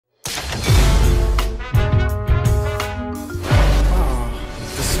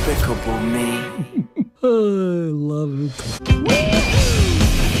Despicable Me. I love it.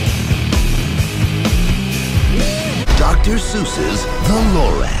 Dr. Seuss's The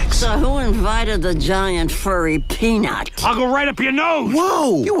Lorax. So who invited the giant furry peanut? I'll go right up your nose.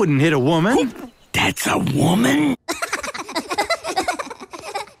 Whoa! You wouldn't hit a woman. That's a woman?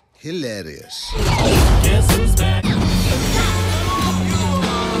 Hilarious. Guess who's back?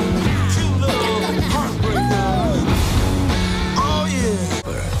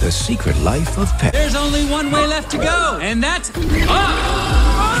 The Secret Life of Pets. There's only one way left to go, and that's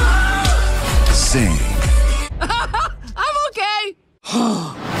up! Sing. I'm okay.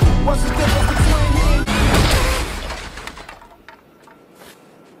 What's the difference between me?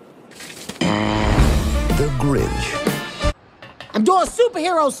 The Grinch. I'm doing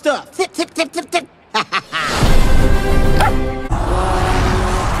superhero stuff. Tip, tip, tip, tip, tip.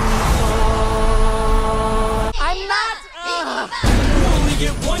 I'm not. You only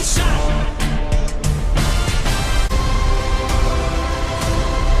get one shot.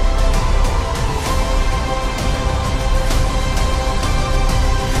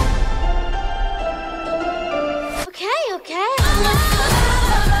 Okay.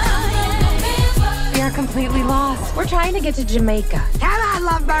 We are completely lost. We're trying to get to Jamaica. Come on,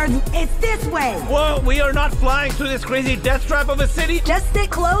 lovebirds. It's this way. Whoa, we are not flying through this crazy death trap of a city. Just stick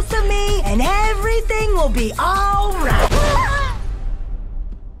close to me, and everything will be all right.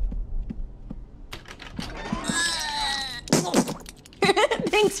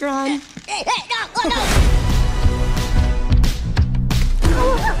 Thanks, Ron. Hey, no.